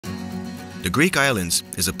The Greek islands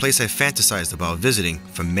is a place I fantasized about visiting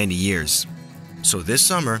for many years. So this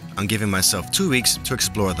summer, I'm giving myself 2 weeks to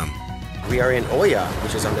explore them. We are in Oia,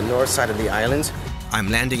 which is on the north side of the island. I'm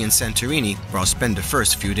landing in Santorini, where I'll spend the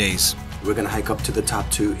first few days. We're gonna hike up to the top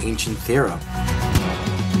to ancient Thera.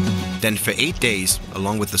 Then for 8 days,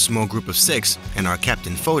 along with a small group of 6 and our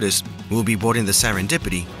captain Fotis, we'll be boarding the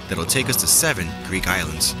Serendipity that'll take us to 7 Greek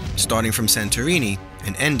islands, starting from Santorini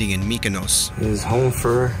and ending in Mykonos. This is home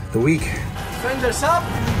for the week. Fenders up!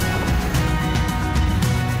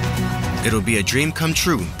 It'll be a dream come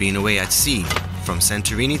true being away at sea, from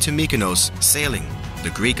Santorini to Mykonos, sailing the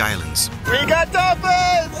Greek islands. We got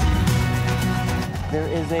dolphins! There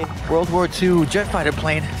is a World War II jet fighter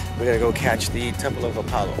plane. We're gonna go catch the Temple of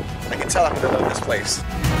Apollo. I can tell I'm gonna love this place.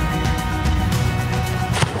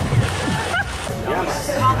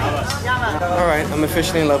 Alright, I'm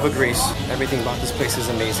officially in love with Greece. Everything about this place is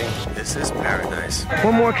amazing. This is paradise.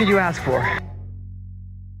 What more could you ask for?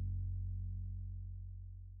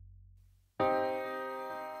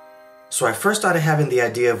 So I first started having the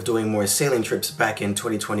idea of doing more sailing trips back in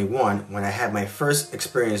 2021 when I had my first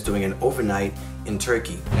experience doing an overnight in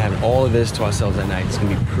Turkey. Having all of this to ourselves at night, it's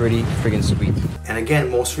gonna be pretty friggin' sweet. And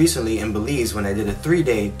again, most recently in Belize when I did a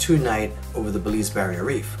 3-day, 2-night over the Belize Barrier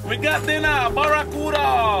Reef. We got dinner,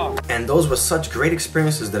 barracuda! And those were such great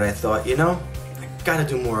experiences that I thought, you know, I gotta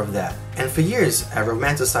do more of that. And for years, I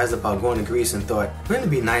romanticized about going to Greece and thought, wouldn't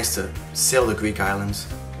it be nice to sail the Greek islands?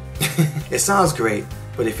 It sounds great,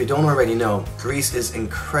 but if you don't already know, Greece is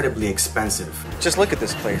incredibly expensive. Just look at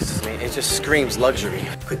this place. I mean, it just screams luxury.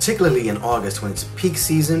 Particularly in August when it's peak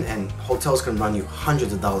season and hotels can run you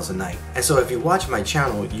hundreds of dollars a night. And so if you watch my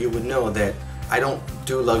channel, you would know that I don't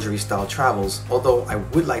do luxury style travels, although I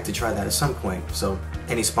would like to try that at some point. So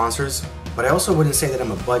any sponsors? But I also wouldn't say that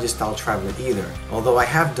I'm a budget style traveler either. Although I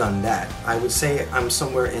have done that, I would say I'm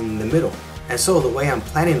somewhere in the middle. And so the way I'm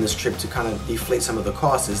planning this trip to kind of deflate some of the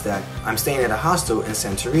costs is that I'm staying at a hostel in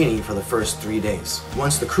Santorini for the first 3 days.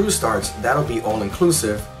 Once the cruise starts, that'll be all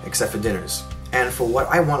inclusive except for dinners. And for what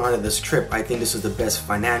I want out of this trip, I think this is the best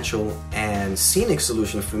financial and scenic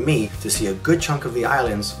solution for me to see a good chunk of the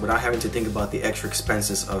islands without having to think about the extra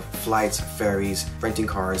expenses of flights, ferries, renting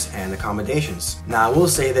cars, and accommodations. Now I will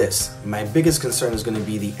say this, my biggest concern is going to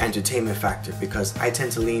be the entertainment factor because I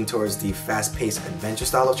tend to lean towards the fast-paced adventure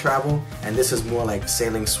style of travel, and this is more like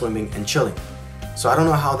sailing, swimming, and chilling. So I don't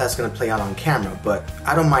know how that's going to play out on camera, but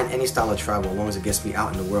I don't mind any style of travel as long as it gets me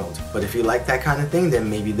out in the world. But if you like that kind of thing, then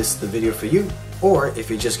maybe this is the video for you. Or if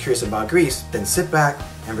you're just curious about Greece, then sit back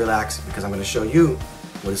and relax because I'm going to show you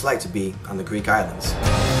what it's like to be on the Greek islands.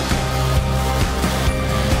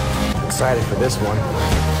 Excited for this one.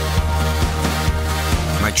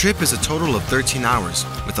 My trip is a total of 13 hours,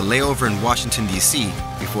 with a layover in Washington, D.C.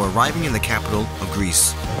 before arriving in the capital of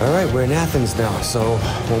Greece. Alright, we're in Athens now, so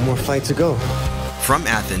one more flight to go. From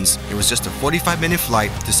Athens, it was just a 45-minute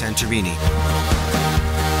flight to Santorini.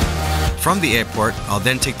 From the airport, I'll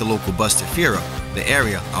then take the local bus to Thera, the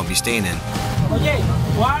area I'll be staying in. Okay,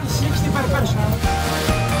 160 per person.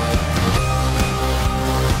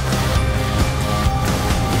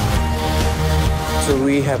 So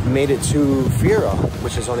we have made it to Thera,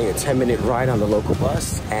 which is only a 10-minute ride on the local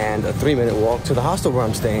bus and a 3-minute walk to the hostel where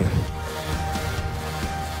I'm staying.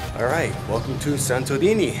 Alright, welcome to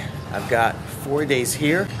Santorini. I've got 4 days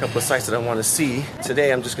here, a couple of sites that I want to see.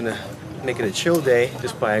 Today I'm just going to make it a chill day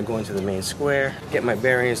just by going to the main square, get my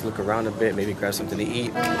bearings, look around a bit, maybe grab something to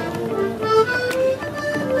eat.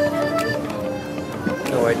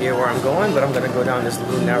 No idea where I'm going, but I'm going to go down this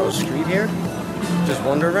little narrow street here, just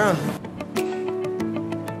wander around.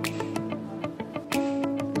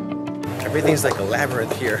 Everything's like a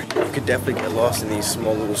labyrinth here. You could definitely get lost in these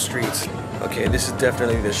small little streets. Okay, this is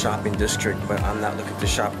definitely the shopping district, but I'm not looking to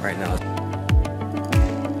shop right now.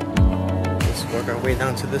 Let's work our way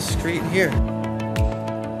down to this street here.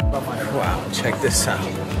 Wow, check this out.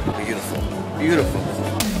 Beautiful, beautiful.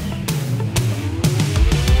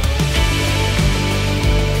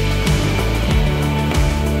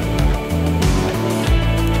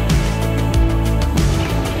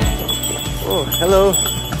 Oh, hello.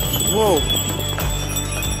 Whoa.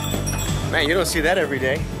 Man, you don't see that every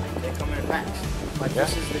day. They come in packs. Like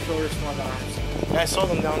this is the shortest one that I've seen. I saw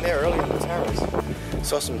them down there earlier on the terrace. I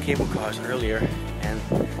saw some cable cars earlier, and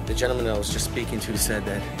the gentleman I was just speaking to said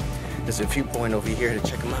that there's a viewpoint over here to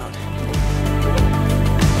check them out.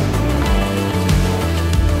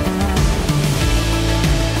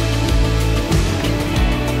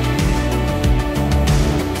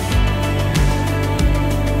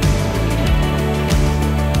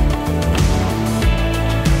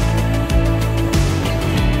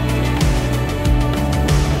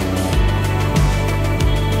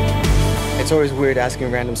 It's always weird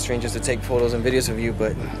asking random strangers to take photos and videos of you,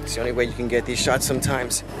 but it's the only way you can get these shots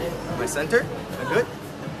sometimes. Am I center? Am I good?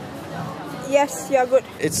 Yes, you're good.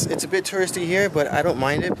 It's a bit touristy here, but I don't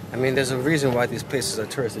mind it. I mean, there's a reason why these places are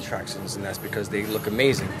tourist attractions, and that's because they look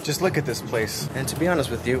amazing. Just look at this place. And to be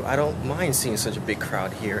honest with you, I don't mind seeing such a big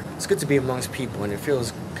crowd here. It's good to be amongst people, and it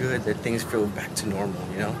feels good that things feel back to normal,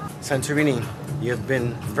 you know? Santorini, you have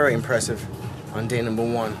been very impressive on day number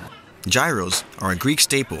 1. Gyros are a Greek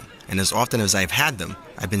staple, and as often as I've had them,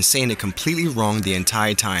 I've been saying it completely wrong the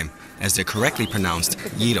entire time, as they're correctly pronounced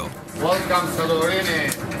gyro. Welcome, Santorini.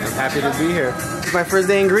 I'm happy to be here. It's my first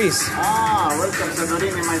day in Greece. Welcome,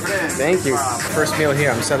 Santorini, my friend. Thank you. First meal here.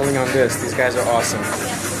 I'm settling on this. These guys are awesome.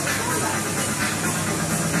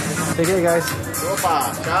 Take care, guys.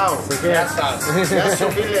 Opa, ciao. Take care. Yes,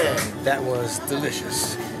 That was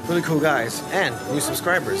delicious. Really cool guys and new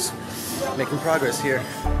subscribers. Making progress here.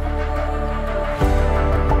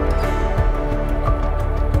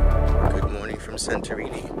 Good morning from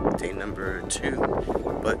Santorini. Day number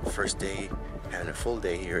 2, but first day, having a full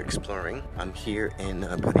day here exploring. I'm here in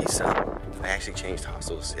Perissa. I actually changed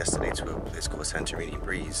hostels yesterday to a place called Santorini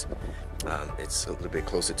Breeze. It's a little bit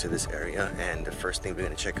closer to this area, and the first thing we're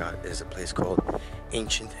going to check out is a place called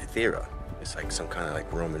Ancient Thera. It's like some kind of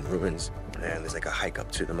like Roman ruins, and there's like a hike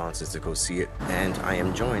up to the mountains to go see it. And I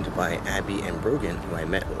am joined by Abby and Brogan, who I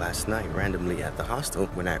met last night randomly at the hostel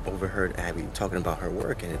when I overheard Abby talking about her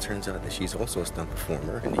work, and it turns out that she's also a stunt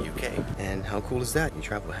performer in the UK. And how cool is that? You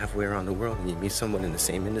travel halfway around the world and you meet someone in the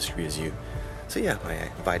same industry as you. So yeah, I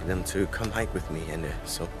invited them to come hike with me, and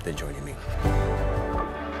so they're joining me.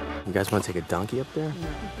 You guys want to take a donkey up there?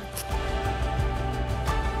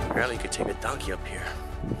 Apparently you could take a donkey up here.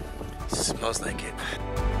 It smells like it.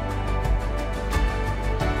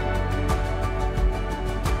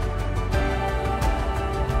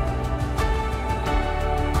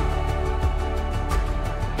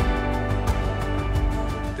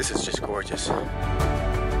 This is just gorgeous.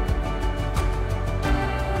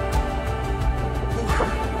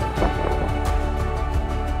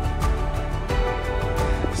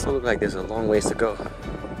 Still look like there's a long ways to go.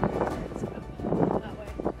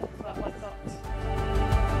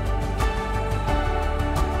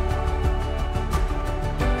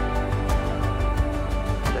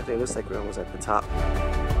 It looks like we're almost at the top.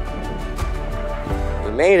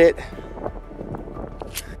 We made it.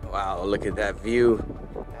 Wow, look at that view.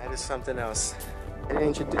 That is something else. I didn't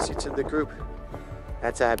introduce you to the group.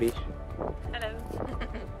 That's Abby. Hello.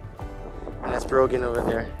 And that's Brogan over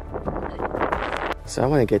there. So I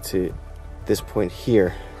want to get to this point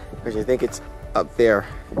here, because I think it's up there.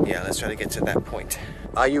 Yeah, let's try to get to that point.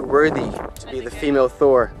 Are you worthy to be the female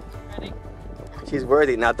Thor? Ready? She's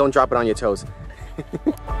worthy. Now don't drop it on your toes.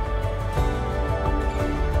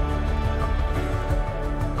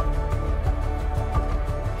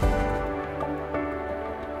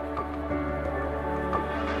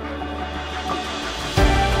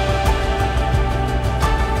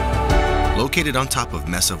 Located on top of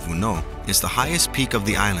Mesa Vuno, it's the highest peak of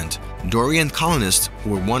the island. Dorian colonists, who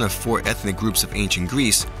were one of 4 ethnic groups of ancient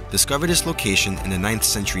Greece, discovered this location in the 9th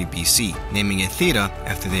century BC, naming it Thera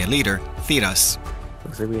after their leader, Theras.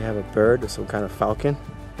 Looks like we have a bird or some kind of falcon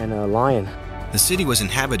and a lion. The city was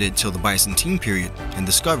inhabited till the Byzantine period and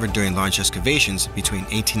discovered during large excavations between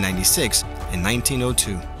 1896 and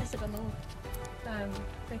 1902.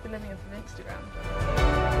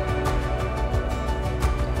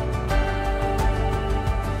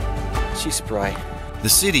 She's spry. The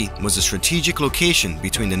city was a strategic location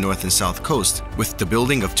between the north and south coast. With the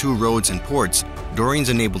building of 2 roads and ports, Dorians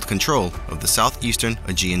enabled control of the southeastern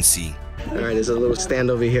Aegean Sea. All right, there's a little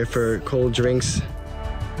stand over here for cold drinks.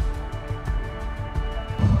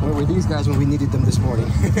 Where were these guys when we needed them this morning?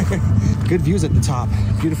 Good views at the top.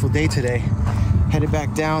 Beautiful day today. Headed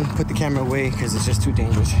back down, put the camera away because it's just too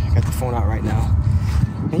dangerous. Got the phone out right now.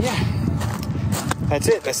 And yeah, that's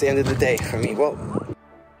it. That's the end of the day for me. Well,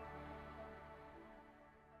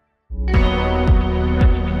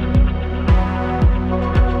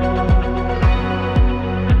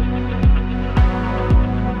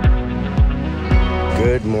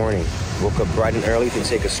 good morning. Woke up bright and early to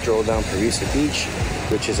take a stroll down Perissa Beach,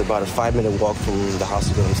 which is about a 5-minute walk from the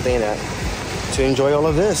hostel that I'm staying at, to enjoy all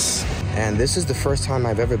of this. And this is the first time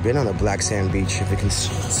I've ever been on a black sand beach. If you can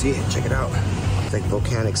see it, check it out. It's like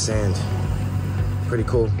volcanic sand. Pretty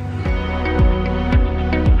cool.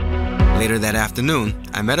 Later that afternoon,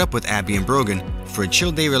 I met up with Abby and Brogan for a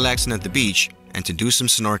chill day relaxing at the beach and to do some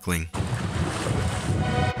snorkeling.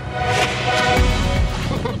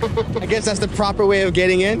 I guess that's the proper way of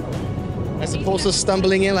getting in. as opposed to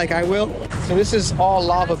stumbling in like I will. So this is all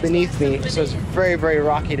lava beneath me, so it's very, very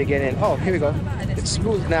rocky to get in. Oh, here we go. It's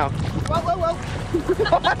smooth now. Whoa, whoa, whoa.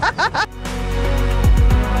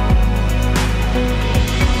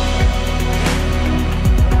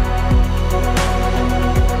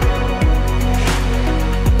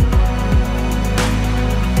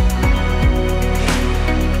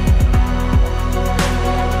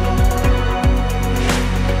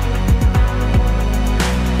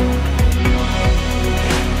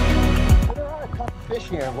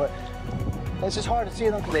 Here, but it's just hard to see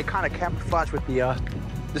them because they kind of camouflage with the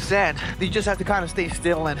sand. You just have to kind of stay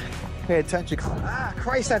still and pay attention. Ah,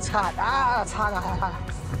 Christ, that's hot. Ah, that's hot.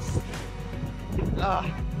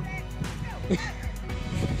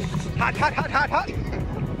 Hot, hot, hot, hot, hot.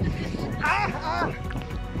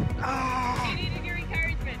 You needed your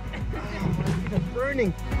encouragement. It's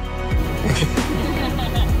burning.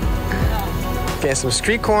 Getting some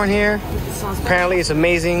street corn here. Apparently it's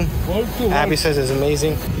amazing. Abby says it's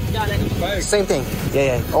amazing. Same thing.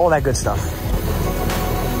 Yeah, yeah. All that good stuff.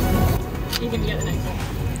 You can get the next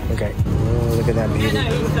one. Okay. Oh, look at that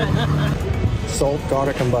beauty. Salt,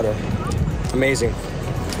 garlic, and butter. Amazing.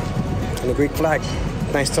 And the Greek flag.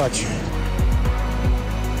 Nice touch.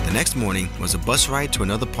 The next morning was a bus ride to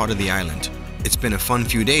another part of the island. It's been a fun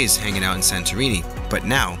few days hanging out in Santorini, but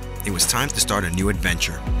now it was time to start a new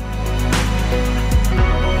adventure.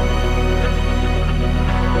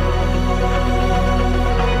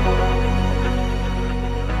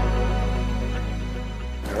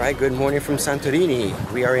 Alright, good morning from Santorini.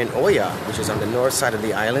 We are in Oia, which is on the north side of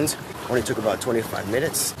the island. Only took about 25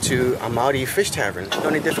 minutes to Ammoudi Fish Tavern. The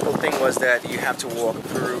only difficult thing was that you have to walk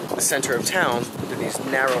through the center of town, through these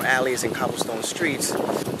narrow alleys and cobblestone streets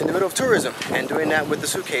in the middle of tourism. And doing that with the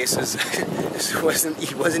suitcases, it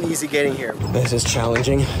wasn't easy getting here. This is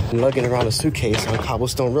challenging. Lugging around a suitcase on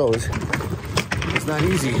cobblestone roads, it's not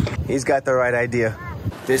easy. He's got the right idea.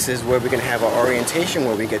 This is where we're going to have our orientation,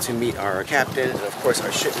 where we get to meet our captain and of course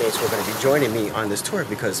our shipmates who are going to be joining me on this tour,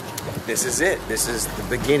 because this is it. This is the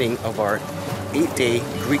beginning of our 8-day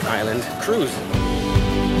Greek island cruise.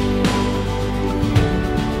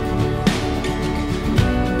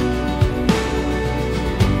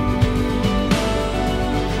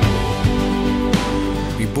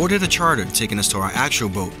 We boarded a charter taking us to our actual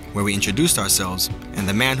boat, where we introduced ourselves, and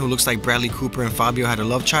the man who looks like Bradley Cooper and Fabio had a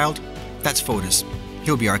love child, that's Fotis.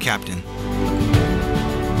 He'll be our captain.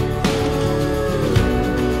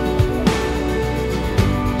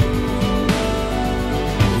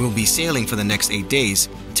 We'll be sailing for the next 8 days,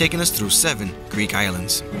 taking us through 7 Greek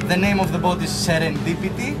islands. The name of the boat is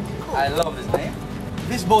Serendipity. I love this name.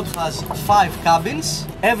 This boat has 5 cabins.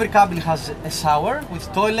 Every cabin has a shower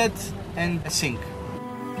with toilet and a sink.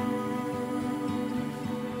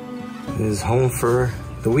 This is home for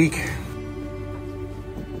the week.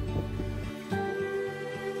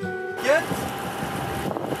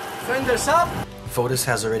 Fenders up. Fotis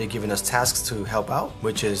has already given us tasks to help out,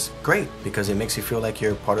 which is great because it makes you feel like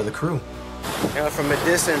you're part of the crew. You know, from a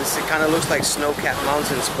distance, it kind of looks like snow-capped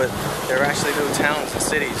mountains, but they're actually little towns and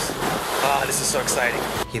cities. Ah, this is so exciting.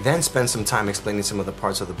 He then spends some time explaining some of the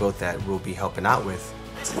parts of the boat that we'll be helping out with.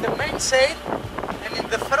 This is the main sail, and in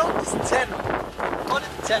the front is Zeno. Call it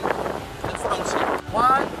Zeno, the front sail.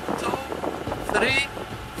 1, 2, 3,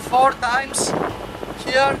 4 times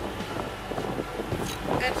here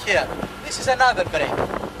and here. This is another break.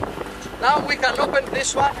 Now we can open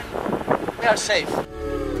this one and we are safe. So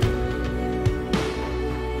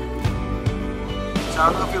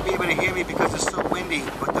I don't know if you'll be able to hear me because it's so windy,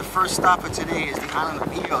 but the first stop for today is the island of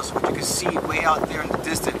Ios, which you can see way out there in the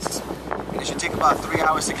distance. And it should take about 3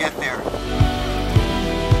 hours to get there.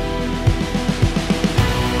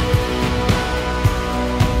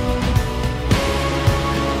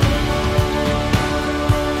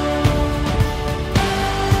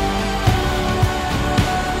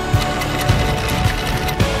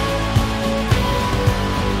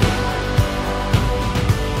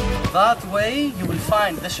 That way you will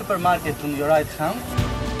find the supermarket on your right hand.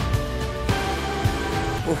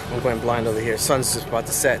 Ooh, I'm going blind over here. Sun's just about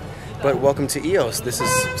to set. But welcome to Ios. This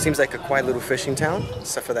seems like a quiet little fishing town,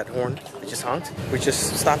 except for that horn that just honked. We're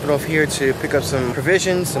just stopping off here to pick up some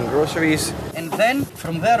provisions, some groceries. And then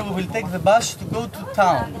from there we will take the bus to go to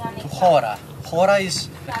town, to Thera. Thera is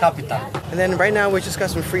the capital. And then right now we just got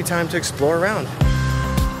some free time to explore around.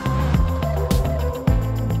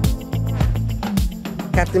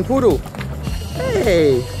 Captain Poodle.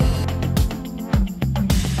 Hey!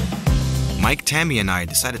 Mike, Tammy, and I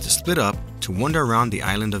decided to split up to wander around the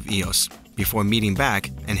island of Ios before meeting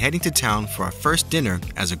back and heading to town for our first dinner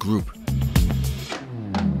as a group.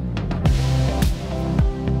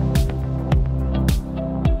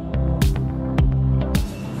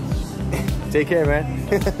 Take care, man.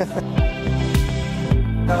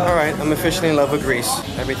 All right, I'm officially in love with Greece.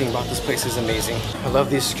 Everything about this place is amazing. I love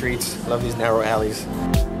these streets, I love these narrow alleys.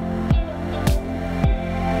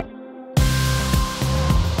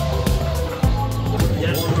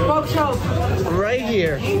 Pork chop. Right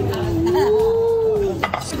here.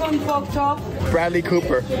 Chicken pork chop. Bradley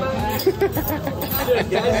Cooper.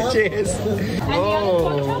 Cheers.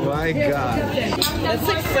 Oh my God. That's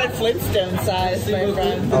like Fred Flintstone size, my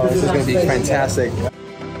friend. Oh, this is gonna be fantastic.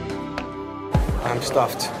 I'm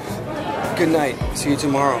stuffed. Good night. See you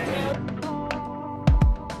tomorrow.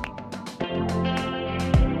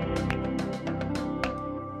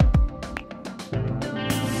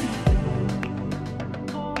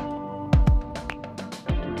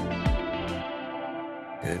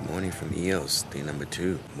 Good morning from EOS, day number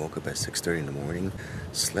 2. Woke up at 6:30 in the morning.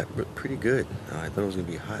 Slept pretty good. I thought it was gonna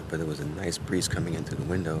be hot, but there was a nice breeze coming into the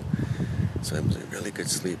window. So it was a really good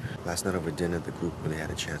sleep. Last night over dinner, the group really had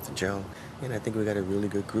a chance to gel. And I think we got a really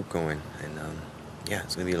good group going. And yeah,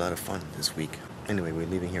 it's gonna be a lot of fun this week. Anyway, we're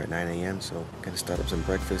leaving here at 9 a.m. So gonna start up some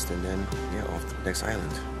breakfast and then, yeah, off to the next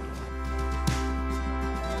island.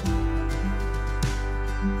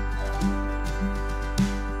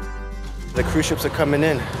 The cruise ships are coming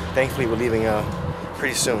in. Thankfully, we're leaving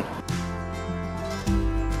pretty soon.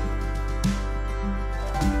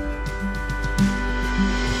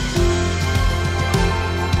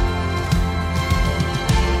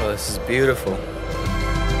 Oh, this is beautiful.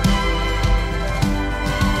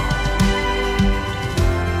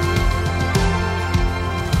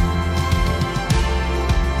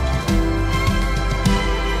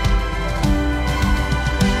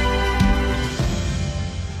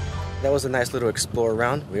 That was a nice little explore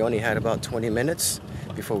round. We only had about 20 minutes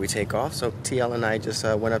before we take off. So TL and I just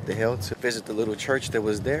went up the hill to visit the little church that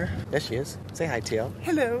was there. There she is. Say hi, TL.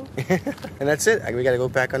 Hello. And that's it. We gotta go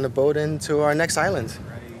back on the boat and to our next island.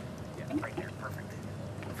 Right here, perfect.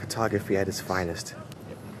 Photography at its finest.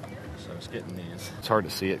 So it's getting these. It's hard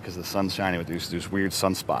to see it because the sun's shining with these weird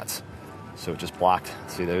sunspots. So it just blocked.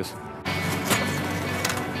 See those?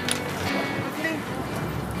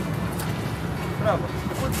 Bravo.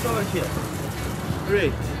 Put it over here.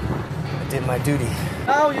 Great. I did my duty.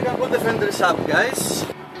 Now you can put the fenders up, guys.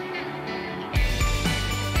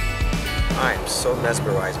 I am so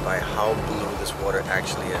mesmerized by how blue this water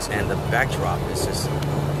actually is. And the backdrop is just,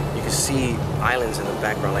 you can see islands in the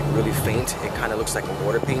background like really faint. It kind of looks like a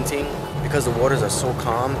water painting. Because the waters are so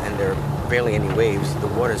calm and there are barely any waves, the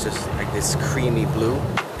water is just like this creamy blue.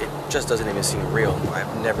 It just doesn't even seem real.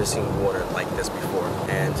 I've never seen water like this before.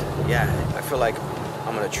 And yeah, I feel like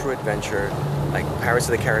I'm on a true adventure, like Pirates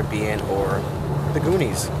of the Caribbean or The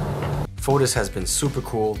Goonies. Fotis has been super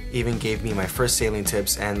cool, even gave me my first sailing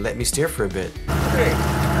tips and let me steer for a bit. Great.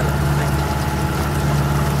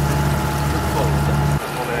 The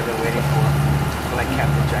moment I've been waiting for like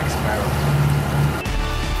Captain Jack Sparrow.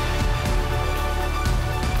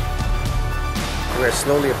 We're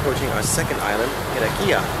slowly approaching our second island,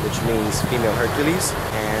 Irakleia, which means female Hercules,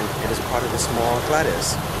 and it is part of the small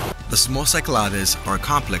Cyclades. The small Cyclades are a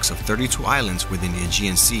complex of 32 islands within the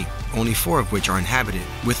Aegean Sea, only 4 of which are inhabited,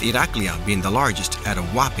 with Irakleia being the largest at a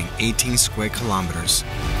whopping 18 square kilometers.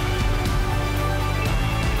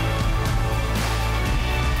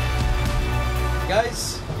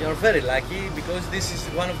 Guys, you're very lucky because this is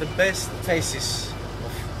one of the best faces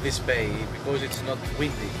of this bay because it's not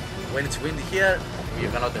windy. When it's windy here, you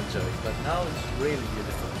cannot enjoy it, but now it's really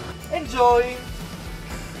beautiful. Enjoy!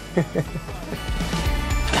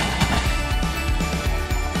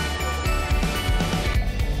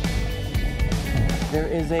 There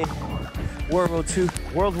is a World War II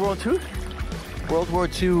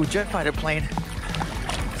jet fighter plane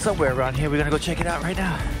somewhere around here. We're gonna go check it out right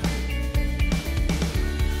now.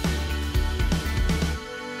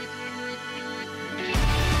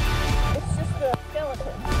 It's just a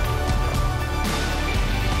skeleton.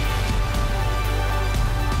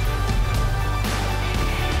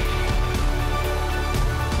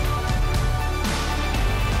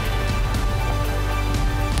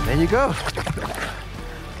 There you go.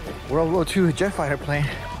 World War II jet fighter plane.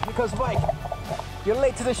 Because Mike, you're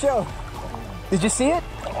late to the show. Did you see it?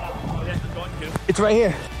 It's right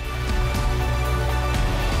here.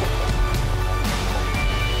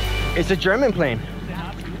 It's a German plane.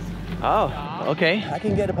 Oh, okay. I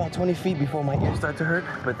can get about 20 feet before my ears start to hurt,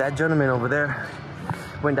 but that gentleman over there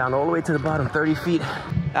went down all the way to the bottom, 30 feet.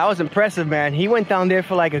 That was impressive, man. He went down there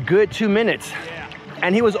for like a good 2 minutes. Yeah.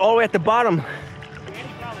 And he was all the way at the bottom.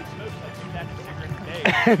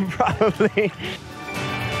 Probably.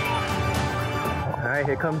 All right,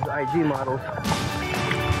 here comes IG models.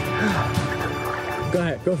 Go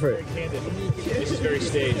ahead, go for it. This is very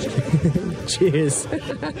staged. Cheers.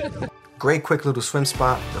 Great quick little swim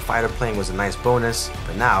spot. The fighter plane was a nice bonus,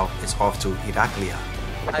 but now it's off to Irakleia.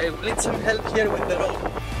 I will need some help here with the rope.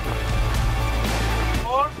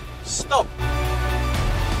 Or stop.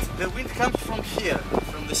 The wind comes from here.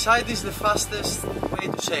 From the side is the fastest way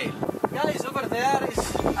to sail. Guys, over there is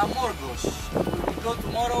Amorgos. We will go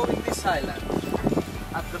tomorrow in this island.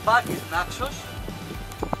 At the back is Naxos.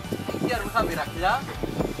 And here we have Irakleia,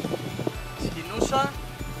 Skinusa,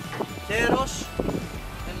 Keros,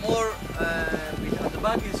 and more at the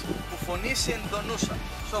back is Fotis and Donusa.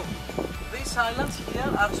 So these islands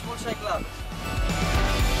here are small Cyclades.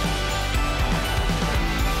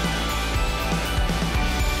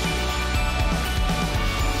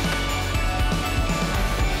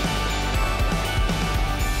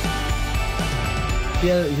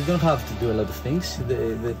 Here you don't have to do a lot of things.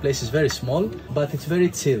 The place is very small, but it's very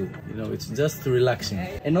chill. You know, it's just relaxing.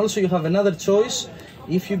 And also you have another choice.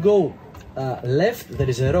 If you go left, there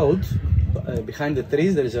is a road. Behind the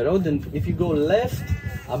trees there is a road, and if you go left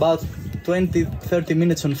about 20-30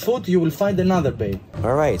 minutes on foot, you will find another bay.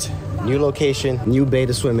 All right, new location, new bay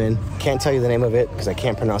to swim in. Can't tell you the name of it because I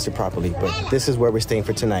can't pronounce it properly, but this is where we're staying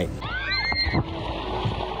for tonight.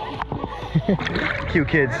 Cute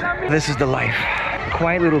kids. This is the life.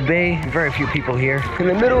 Quiet little bay, very few people here. In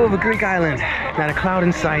the middle of a Greek island, not a cloud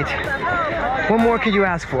in sight. What more could you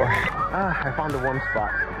ask for? Ah, I found a warm spot.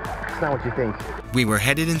 It's not what you think. We were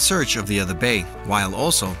headed in search of the other bay, while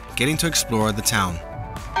also getting to explore the town.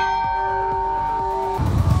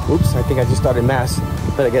 Oops, I think I just started mass.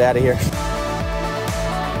 Better get out of here.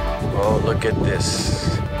 Oh, look at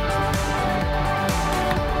this.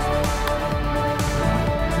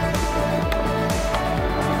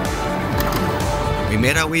 We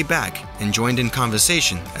made our way back and joined in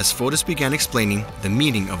conversation as Fotis began explaining the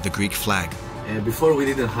meaning of the Greek flag. Before we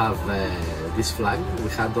didn't have this flag, we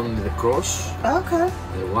had only the cross. Okay.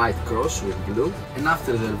 The white cross with blue. And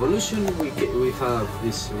after the revolution, we had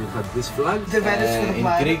this flag. The red is for the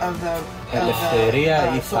flag Greek, of the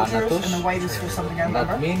Eleftheria ή soldiers, θάνατος. and the white is for something I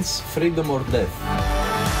remember. That means freedom or death.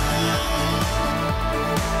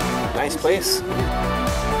 Nice place.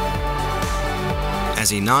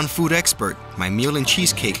 As a non-food expert, my meal and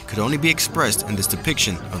cheesecake could only be expressed in this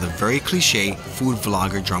depiction of the very cliché food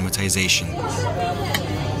vlogger dramatization.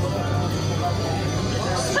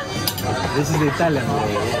 This is the Italian way.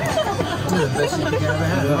 This is the best you can ever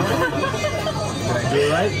have. Can I do it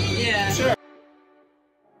right? Yeah. Sure.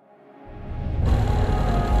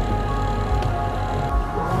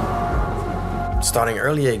 Starting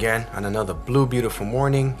early again on another blue beautiful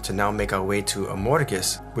morning to now make our way to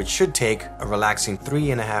Amorgos, which should take a relaxing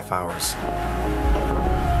 3.5 hours.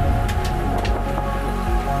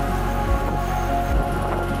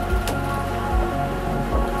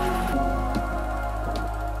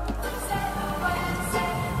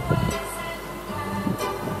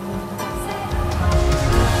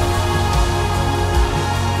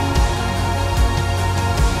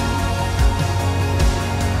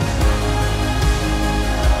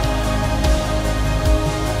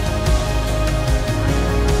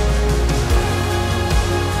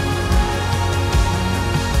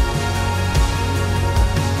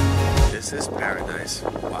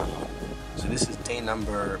 Wow. So this is day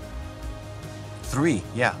number 3,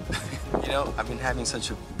 yeah. You know, I've been having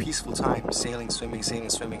such a peaceful time sailing, swimming,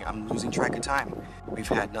 I'm losing track of time. We've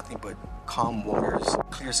had nothing but calm waters,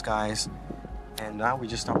 clear skies, and now we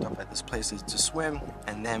just stopped up at this place to swim,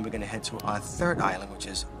 and then we're gonna head to our third island, which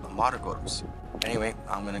is Amorgos. Anyway,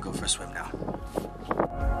 I'm gonna go for a swim now.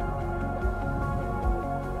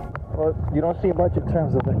 Well, you don't see much in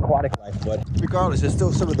terms of aquatic life, but regardless, it's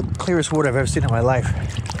still some of the clearest water I've ever seen in my life.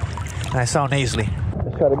 And I sound nasally.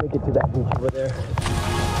 Let's try to make it to that beach over there.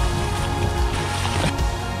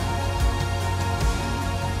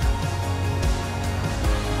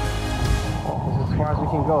 This is as far as we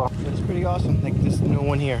can go. But it's pretty awesome. Like, there's no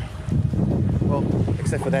one here. Well,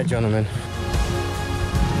 except for that gentleman.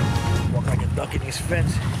 Walk like a duck in his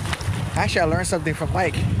fence. Actually, I learned something from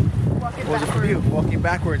Mike. Walking What was it from you? Walking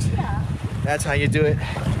backwards. Yeah. That's how you do it.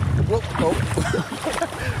 Whoop, oh.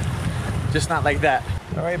 Just not like that.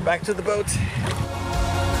 All right, back to the boat.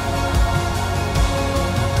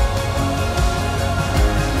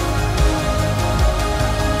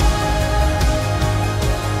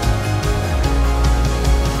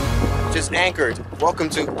 Just anchored. Welcome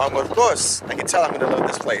to Amorgos. I can tell I'm gonna love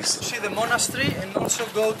this place. See the monastery and also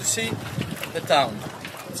go to see the town.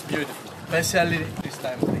 It's beautiful, especially this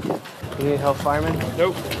time of the year. You need help, fireman?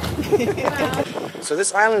 Nope. So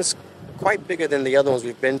this island's quite bigger than the other ones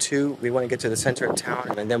we've been to. We want to get to the center of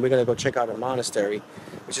town, and then we're going to go check out a monastery,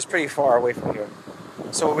 which is pretty far away from here.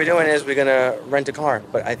 So what we're doing is we're going to rent a car,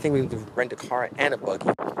 but I think we need to rent a car and a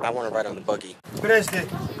buggy. I want to ride on the buggy.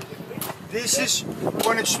 President, this is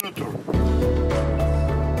connection tour.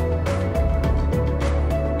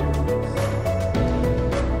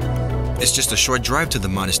 It's just a short drive to the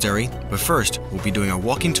monastery, but first we'll be doing a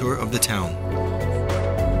walking tour of the town.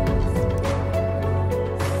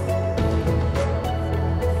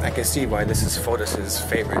 I can see why this is Fotis'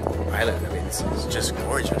 favorite island. I mean, it's just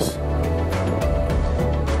gorgeous.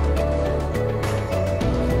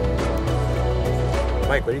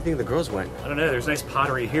 Mike, where do you think the girls went? I don't know, there's nice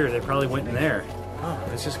pottery here. They probably went in there. Oh,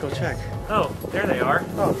 let's just go check. Oh, there they are.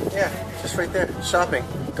 Oh, yeah, just right there. Shopping.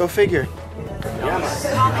 Go figure. Yamas.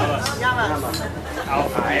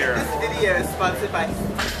 Alpha beer. This video is sponsored by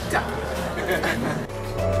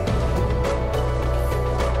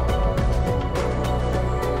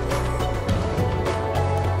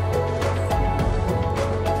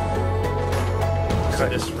So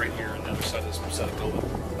this right here on the other side of this side of the building.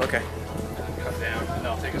 Okay. Cut down, and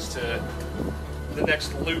that'll take us to the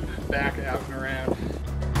next loop back out and around.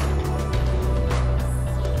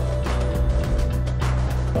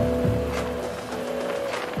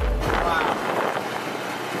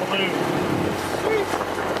 Blue.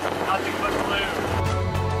 Nothing but blue.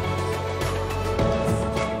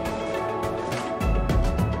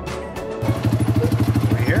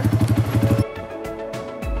 Right here?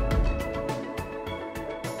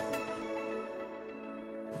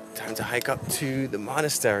 Time to hike up to the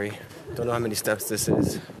monastery. Don't know how many steps this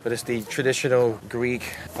is, but it's the traditional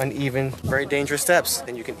Greek, uneven, very dangerous steps,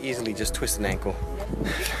 and you can easily just twist an ankle.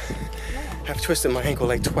 I've twisted my ankle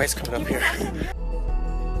like twice coming up here.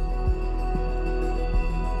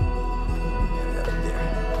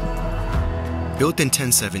 Built in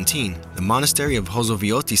 1017, the monastery of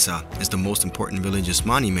Hozoviotisa is the most important religious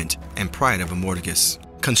monument and pride of Amorgos.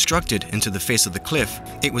 Constructed into the face of the cliff,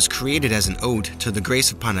 it was created as an ode to the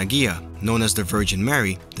grace of Panagia, known as the Virgin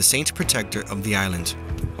Mary, the saint protector of the island.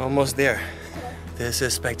 Almost there. This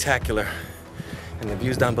is spectacular. And the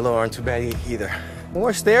views down below aren't too bad either.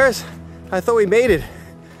 More stairs? I thought we made it.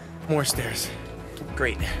 More stairs.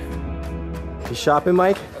 Great. You shopping,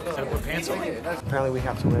 Mike? Apparently we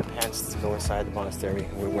have to wear pants to go inside the monastery.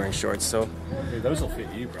 We're wearing shorts, so... Dude, those will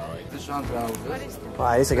fit you, probably.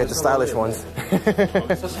 Well, at least I get the stylish ones.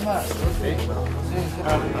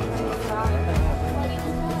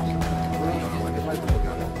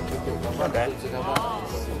 Not bad.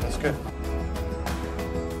 That's good.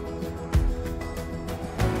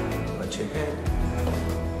 Let your head.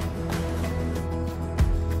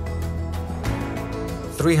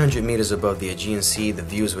 300 meters above the Aegean Sea, the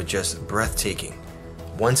views were just breathtaking.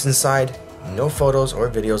 Once inside, no photos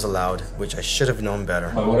or videos allowed, which I should have known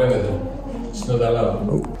better. It's not allowed.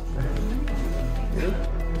 Oh.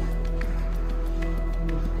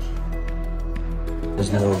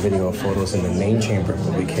 There's no video or photos in the main chamber,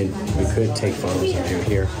 but we could take photos if you're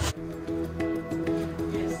here.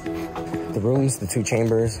 The rooms, the two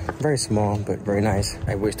chambers, very small, but very nice.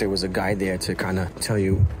 I wish there was a guide there to kind of tell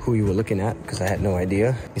you who you were looking at, because I had no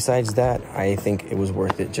idea. Besides that, I think it was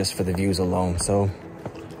worth it just for the views alone. So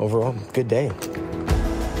overall, good day.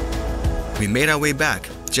 We made our way back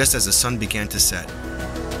just as the sun began to set.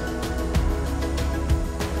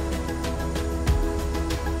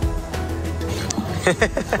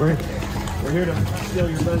 We're here to steal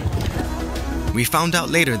your boat. We found out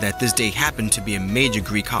later that this day happened to be a major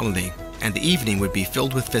Greek holiday, and the evening would be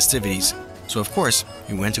filled with festivities. So of course,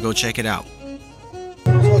 we went to go check it out.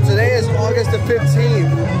 So today is August the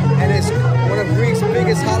 15th, and it's one of Greece's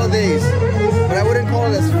biggest holidays. But I wouldn't call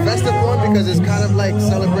it a festive one because it's kind of like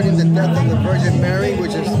celebrating the death of the Virgin Mary,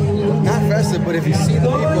 which is not festive, but if you see the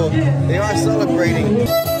people, they are celebrating.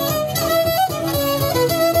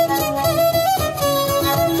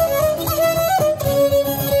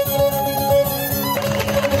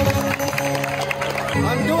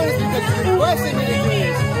 I'm doing this because you requested me to do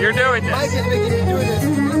this. You're doing this. Mike is making me do this.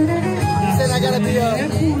 He said I gotta be a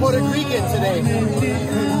Puerto Rican today.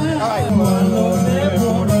 All right.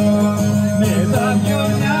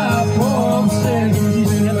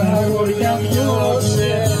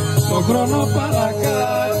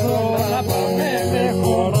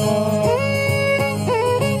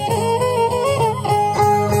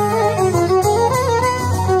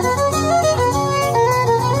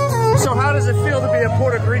 So how does it feel to be a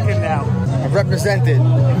Puerto Rican now? I've represented.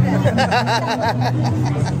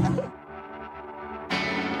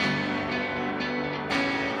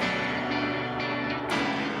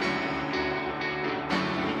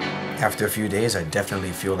 After a few days, I definitely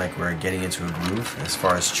feel like we're getting into a groove as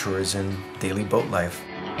far as chores and daily boat life.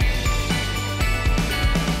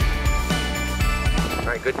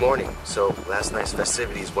 Alright, good morning. So last night's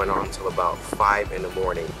festivities went on till about 5 in the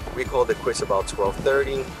morning. We called it quits about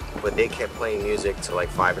 12:30, but they kept playing music till like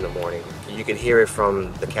 5 in the morning. You could hear it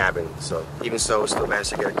from the cabin. So even so, still managed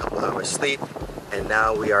to get a couple hours sleep. And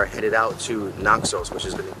now we are headed out to Naxos, which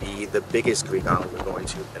is going to be the biggest Greek island we're going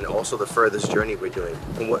to, and also the furthest journey we're doing.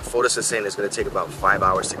 From what Fotis is saying, it's going to take about 5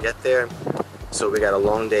 hours to get there. So we got a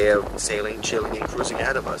long day of sailing, chilling, and cruising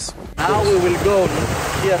ahead of us. Now we will go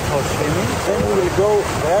here for swimming, then we will go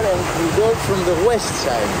there and we'll go from the west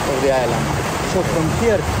side of the island. So from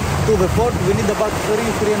here to the port we need about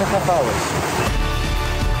 3.5 hours.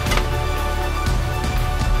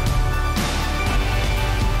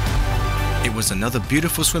 It was another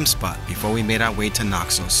beautiful swim spot before we made our way to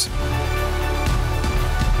Naxos.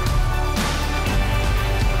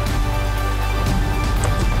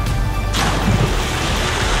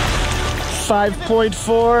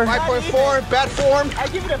 5.4. 5.4, bad form. I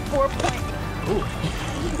give it a 4 point.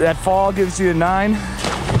 That fall gives you a 9.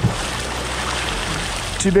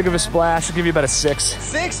 Too big of a splash, I'll give you about a 6.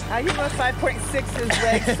 6? I give it a 5.6. His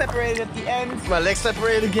legs separated at the end. My legs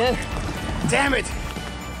separated again. Damn it.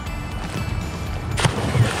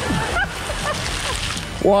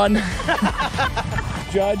 1.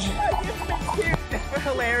 Judge. For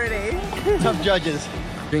hilarity. Tough judges.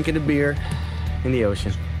 Drinking a beer in the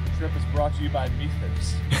ocean. This trip is brought to you by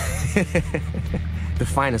Mykonos. The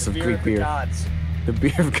finest of Beer Greek of the beer. gods. The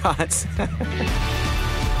beer of gods.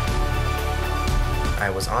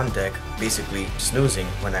 I was on deck, basically snoozing,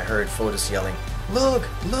 when I heard Fotis yelling, "Look,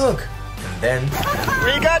 look!" And then...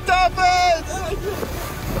 We got dolphins!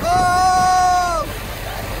 Oh!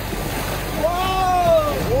 Whoa!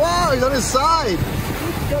 Wow, he's on his side.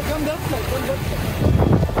 Come that side, come that side.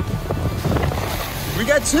 We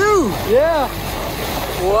got 2. Yeah.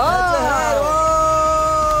 Wow.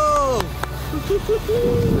 Whoa!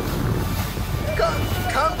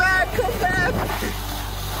 Come back, come back.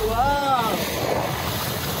 Wow.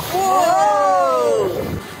 Whoa!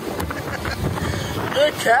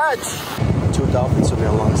 Good catch. 2 dolphins swimming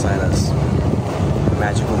alongside us.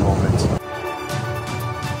 Magical moment.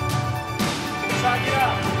 Check it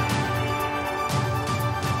out.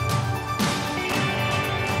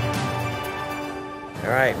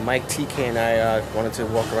 Alright, Mike, TK, and I wanted to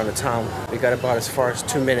walk around the town. We got about as far as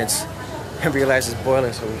 2 minutes and realized it's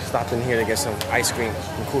boiling, so we stopped in here to get some ice cream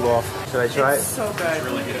and cool off. Should I try it? So good. It's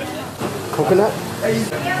really good. Coconut? I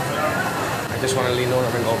just want to lean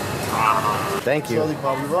over and go. Thank you.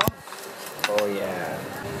 Oh yeah.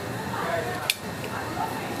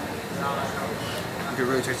 You can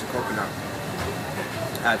really taste the coconut.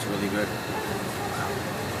 That's really good.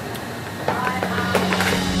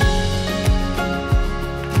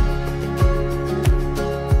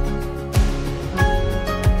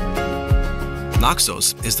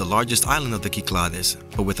 Naxos is the largest island of the Cyclades,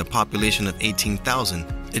 but with a population of 18,000,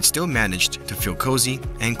 it still managed to feel cozy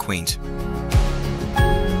and quaint.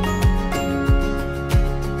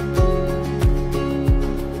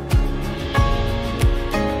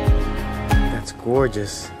 That's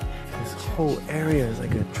gorgeous. This whole area is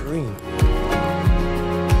like a dream.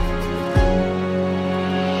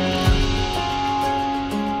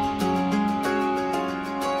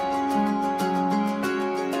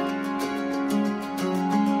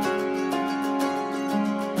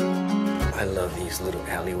 I love these little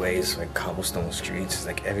alleyways, like cobblestone streets. It's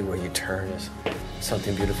like everywhere you turn is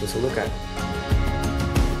something beautiful to look at.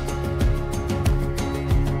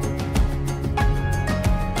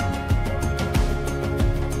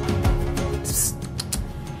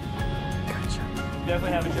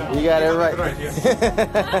 Definitely have a job. You got it right.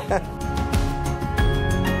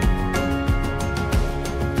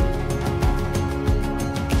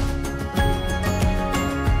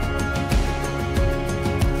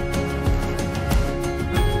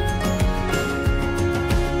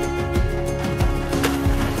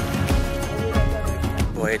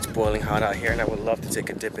 Boy, it's boiling hot out here, and I would love to take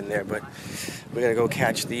a dip in there, but we're gonna go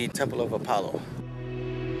catch the Temple of Apollo.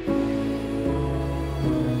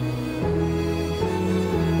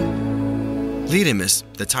 Lydemus,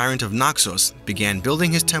 the tyrant of Naxos, began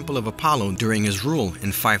building his Temple of Apollo during his rule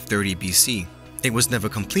in 530 BC. It was never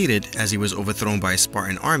completed as he was overthrown by a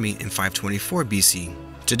Spartan army in 524 BC.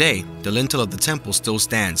 Today, the lintel of the temple still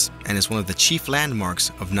stands and is one of the chief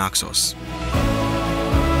landmarks of Naxos.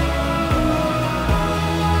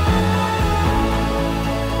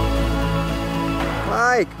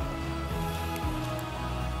 Mike!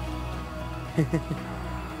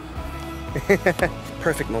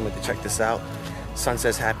 Perfect moment to check this out.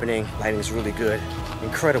 Sunset's happening, lighting is really good.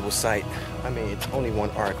 Incredible sight. I mean, it's only one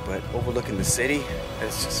arc, but overlooking the city,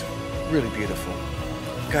 it's just really beautiful.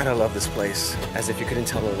 God, I love this place. As if you couldn't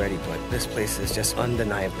tell already, but this place is just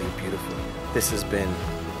undeniably beautiful. This has been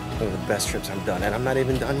one of the best trips I've done, and I'm not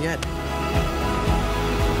even done yet.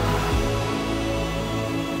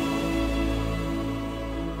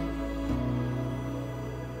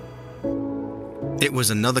 It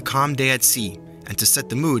was another calm day at sea, and to set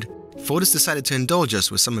the mood, Fotis decided to indulge us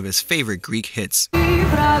with some of his favorite Greek hits.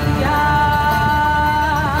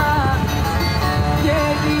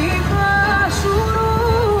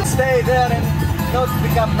 Stay there and not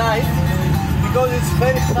become night, because it's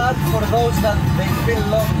very hard for those that they feel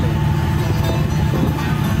lonely.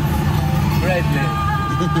 Great day.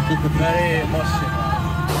 Very emotional.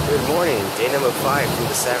 Good morning, day number 5 from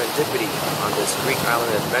the Serendipity on this Greek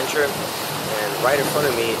island adventure. And right in front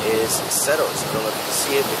of me is Setos. I don't know if you can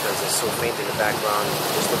see it because it's so faint in the background.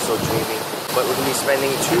 It just looks so dreamy. But we're going to be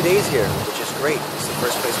spending 2 days here, which is great. It's the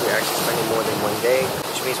first place we're actually spending more than 1 day,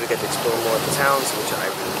 which means we get to explore more of the towns, which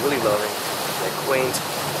I've been really loving. They're quaint,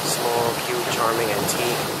 small, cute, charming,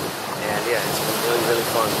 antique. And yeah, it's been really, really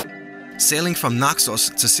fun. Sailing from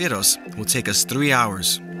Naxos to Syros will take us 3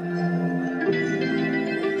 hours.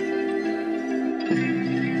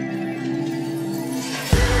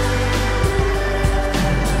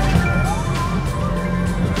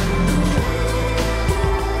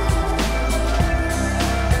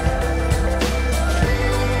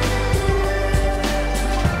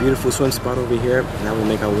 Beautiful swim spot over here. Now we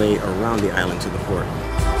make our way around the island to the port.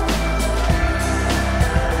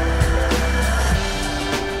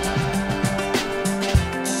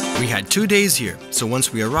 We had 2 days here, so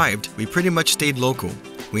once we arrived, we pretty much stayed local.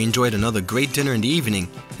 We enjoyed another great dinner in the evening,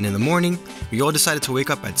 and in the morning, we all decided to wake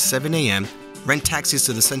up at 7 a.m., rent taxis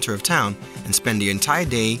to the center of town, and spend the entire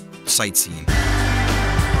day sightseeing.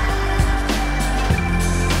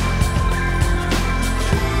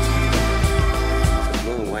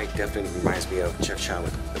 Definitely reminds me of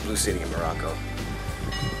Chefchaouen, the blue city in Morocco.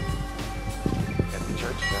 At the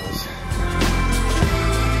church bells.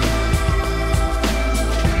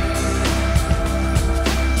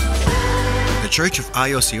 The Church of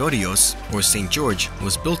Aios Iorios, or St. George,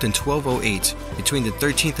 was built in 1208. Between the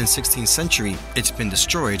 13th and 16th century, it's been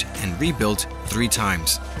destroyed and rebuilt 3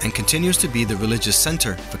 times, and continues to be the religious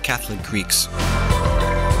center for Catholic Greeks.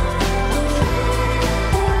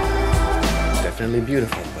 Definitely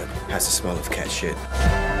beautiful, but has the smell of cat shit.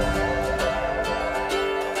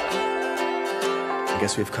 I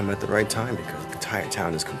guess we've come at the right time because the entire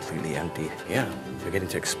town is completely empty. Yeah, we're getting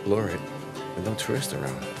to explore it with no tourists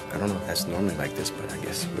around. I don't know if that's normally like this, but I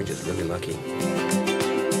guess we're just really lucky.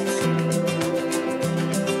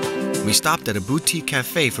 We stopped at a boutique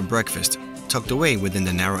cafe for breakfast, tucked away within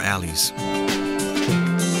the narrow alleys.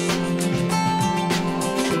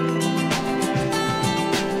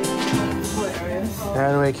 Out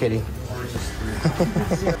of the way, kitty.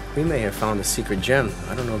 We may have found a secret gem.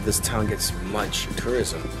 I don't know if this town gets much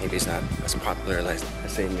tourism. Maybe it's not as popular as, I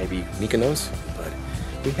say, maybe Mykonos, but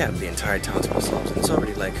we have the entire town to ourselves. And it's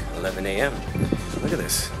already like 11 a.m. Look at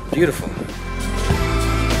this. Beautiful.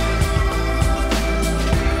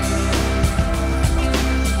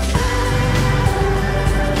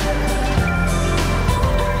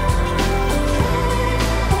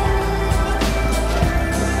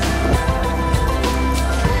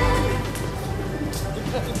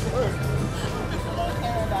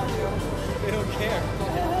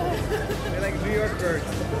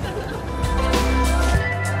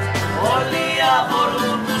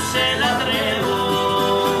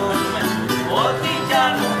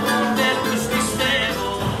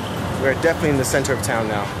 We're definitely in the center of town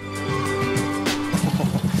now.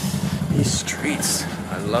 These streets,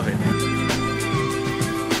 I love it.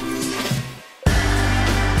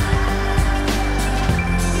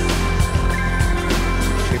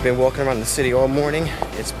 We've been walking around the city all morning.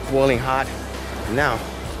 It's boiling hot. And now,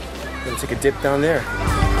 we're gonna take a dip down there.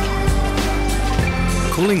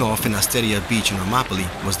 Cooling off in Asteria Beach in Romapoli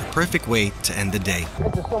was the perfect way to end the day.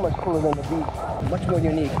 It's just so much cooler than the beach. Much more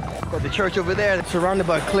unique. Got the church over there, surrounded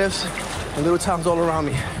by cliffs and little towns all around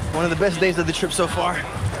me. One of the best days of the trip so far.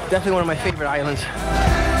 Definitely one of my favorite islands.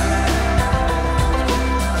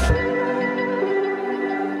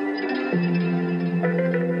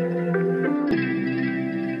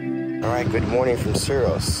 Good morning from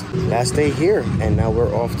Syros. Last day here, and now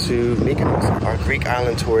we're off to Mykonos. Our Greek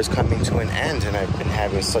island tour is coming to an end, and I've been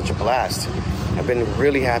having such a blast. I've been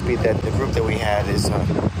really happy that the group that we had is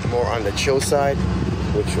more on the chill side,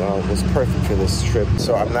 which was perfect for this trip.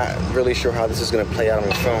 So I'm not really sure how this is going to play out on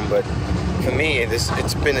the film, but For me,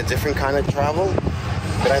 it's been a different kind of travel,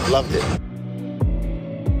 but I've loved it.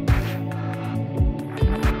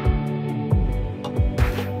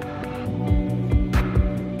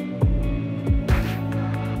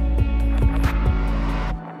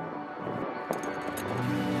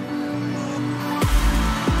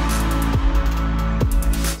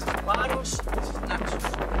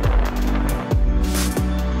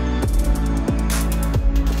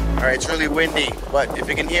 Alright, it's really windy, but if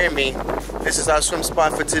you can hear me, this is our swim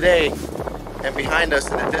spot for today. And behind us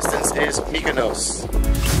in the distance is Mykonos.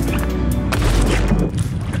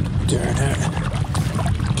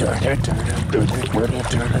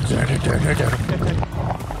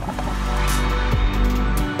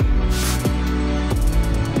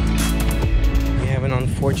 We have an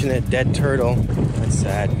unfortunate dead turtle. That's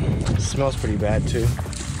sad. It smells pretty bad too.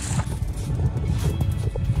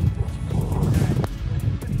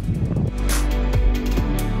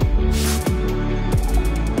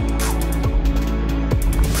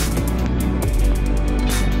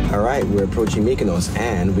 Alright, we're approaching Mykonos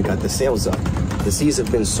and we got the sails up. The seas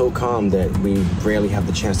have been so calm that we rarely have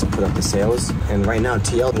the chance to put up the sails. And right now,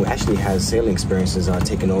 TL, who actually has sailing experiences, are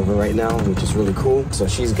taking over right now, which is really cool. So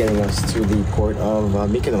she's getting us to the port of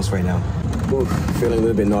Mykonos right now. Ooh, feeling a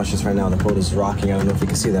little bit nauseous right now. The boat is rocking. I don't know if you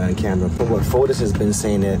can see that on camera. From what Fotis has been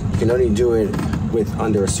saying, that you can only do it with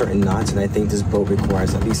under a certain knots, and I think this boat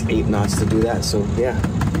requires at least 8 knots to do that. So yeah,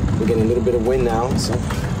 we're getting a little bit of wind now, so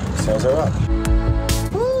sails are up.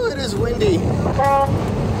 It is windy.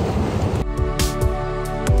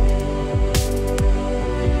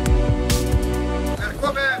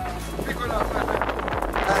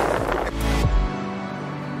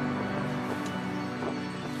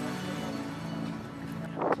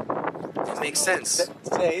 It makes sense.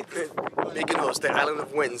 Mykonos, the island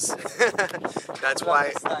of winds. That's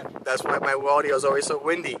why my audio is always so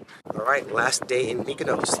windy. Alright, last day in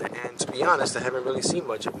Mykonos, and to be honest, I haven't really seen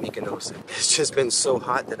much of Mykonos. It's just been so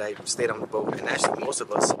hot that I stayed on the boat, and actually most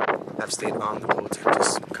of us have stayed on the boat and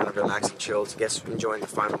just kind of relax and chill, to guess enjoying the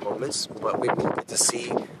final moments. But we will get to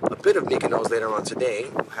see a bit of Mykonos later on today.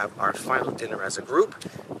 We'll have our final dinner as a group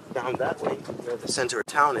down that way where the center of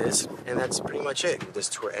town is, and that's pretty much it. This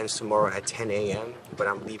tour ends tomorrow at 10 a.m. but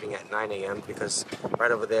I'm leaving at 9 a.m. because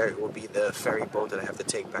right over there it will be the ferry boat that I have to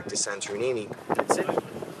take back to Santorini. That's it.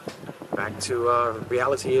 Back to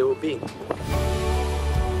reality it will be.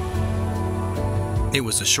 It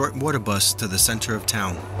was a short water bus to the center of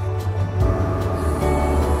town.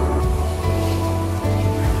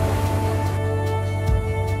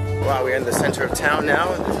 Wow, we're in the center of town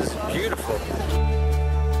now. This is beautiful.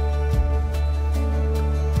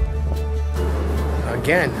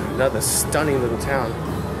 Again, another stunning little town.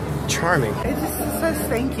 Charming. It just says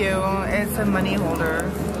thank you. It's a money holder.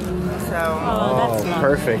 So. Oh, that's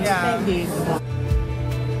perfect. Yeah. Thank you.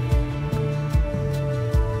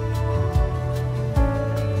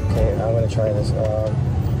 Okay, I'm gonna try this.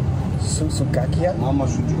 Susukakia? Mama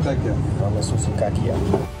Susukakia. Mama Susukakia.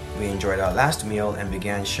 We enjoyed our last meal and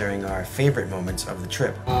began sharing our favorite moments of the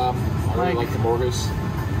trip. I really like the Amorgos.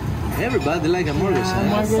 Everybody like Amorgos.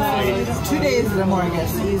 Amorgos. 2 days of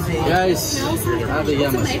Amorgos, easy. Guys, Cheers.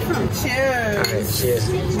 Alright,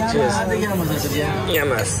 cheers.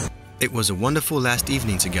 Cheers. It was a wonderful last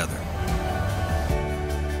evening together.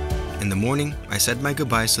 In the morning, I said my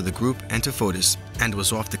goodbyes to the group and to Fotis, and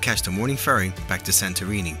was off to catch the morning ferry back to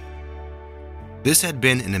Santorini. This had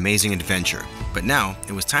been an amazing adventure, but now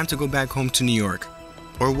it was time to go back home to New York.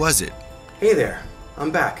 Or was it? Hey there, I'm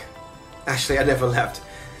back. Actually, I never left.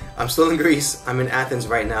 I'm still in Greece. I'm in Athens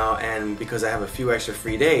right now, and because I have a few extra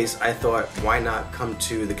free days, I thought, why not come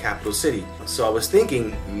to the capital city? So I was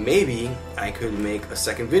thinking maybe I could make a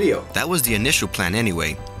second video. That was the initial plan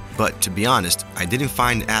anyway, but to be honest, I didn't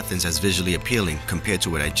find Athens as visually appealing compared to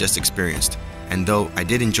what I just experienced. And though I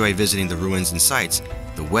did enjoy visiting the ruins and sites,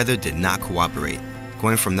 the weather did not cooperate.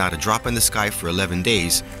 Going from not a drop in the sky for 11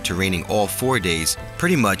 days to raining all 4 days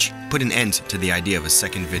pretty much put an end to the idea of a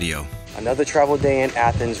second video. Another travel day in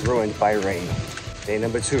Athens ruined by rain. Day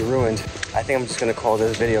number 2 ruined. I think I'm just gonna call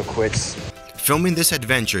this video quits. Filming this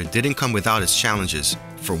adventure didn't come without its challenges.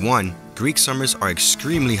 For one, Greek summers are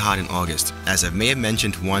extremely hot in August, as I may have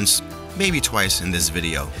mentioned once, maybe twice in this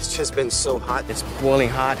video. It's just been so hot, it's boiling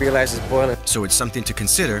hot, realize it's boiling. So it's something to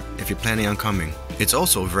consider if you're planning on coming. It's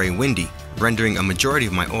also very windy, rendering a majority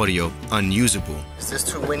of my audio unusable. Is this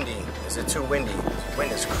too windy? Is it too windy? The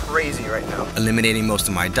wind is crazy right now. Eliminating most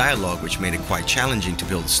of my dialogue, which made it quite challenging to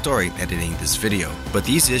build a story editing this video. But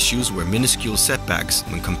these issues were minuscule setbacks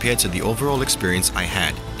when compared to the overall experience I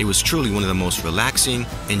had. It was truly one of the most relaxing,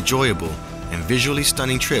 enjoyable, and visually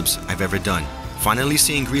stunning trips I've ever done. Finally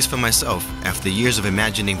seeing Greece for myself after years of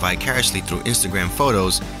imagining vicariously through Instagram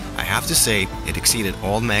photos, I have to say it exceeded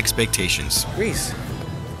all my expectations. Greece,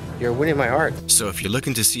 you're winning my heart. So if you're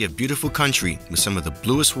looking to see a beautiful country with some of the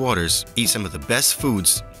bluest waters, eat some of the best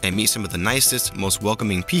foods, and meet some of the nicest, most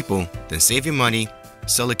welcoming people, then save your money,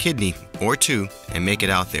 sell a kidney or two, and make it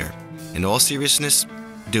out there. In all seriousness,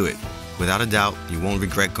 do it. Without a doubt, you won't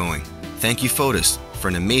regret going. Thank you, Fotis, for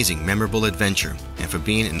an amazing, memorable adventure and for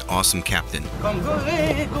being an awesome captain.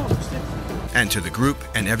 And to the group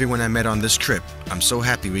and everyone I met on this trip, I'm so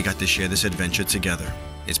happy we got to share this adventure together.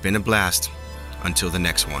 It's been a blast. Until the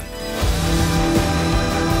next one.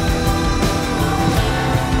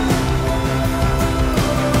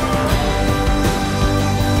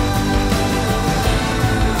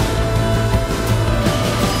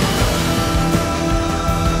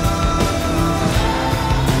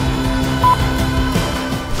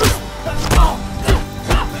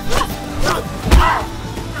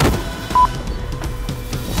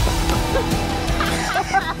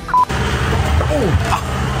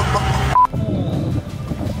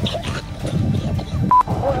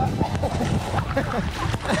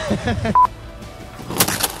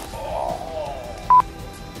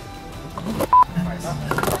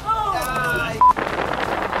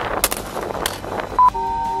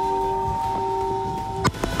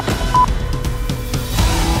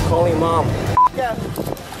 Calling mom. Go,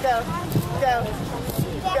 go, go,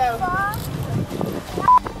 go.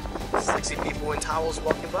 Sexy people in towels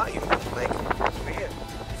walking by you. Like, over here.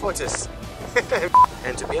 Fotis.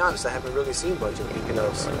 And to be honest, I haven't really seen much of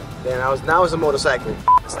Mykonos. Then now it's a motorcycle.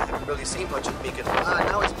 I haven't really seen much of Mykonos.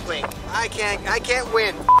 Now it's a plane. I can't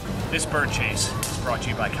win. This bird chase is brought to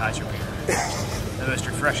you by Kaiser Beer, the most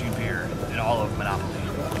refreshing beer in all of Monopoly.